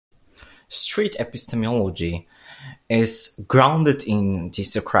street epistemology is grounded in the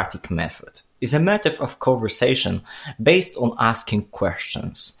Socratic method. It's a method of conversation based on asking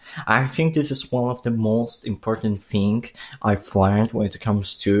questions. I think this is one of the most important things I've learned when it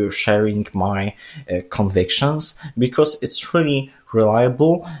comes to sharing my convictions, because it's really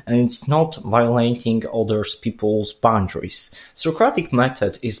reliable and it's not violating other people's boundaries. Socratic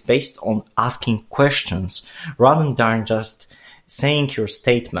method is based on asking questions rather than just saying your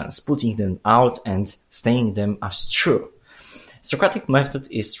statements, putting them out and saying them as true. Socratic method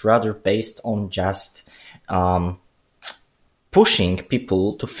is rather based on just pushing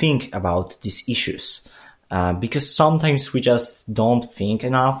people to think about these issues, because sometimes we just don't think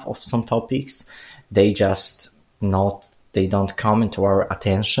enough of some topics. They don't come into our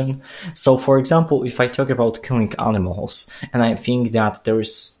attention. So, for example, if I talk about killing animals, and I think that there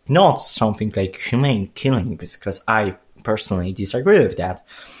is not something like humane killing, because I personally disagree with that,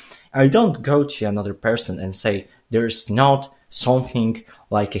 I don't go to another person and say there is not something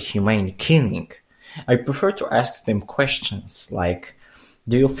like a humane killing. I prefer to ask them questions like,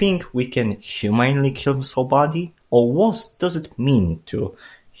 do you think we can humanely kill somebody? Or what does it mean to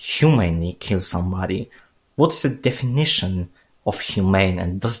humanely kill somebody? What's the definition of humane,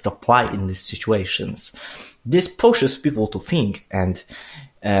 and does it apply in these situations? This pushes people to think, and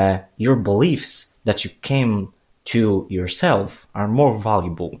your beliefs that you came to yourself are more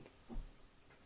valuable.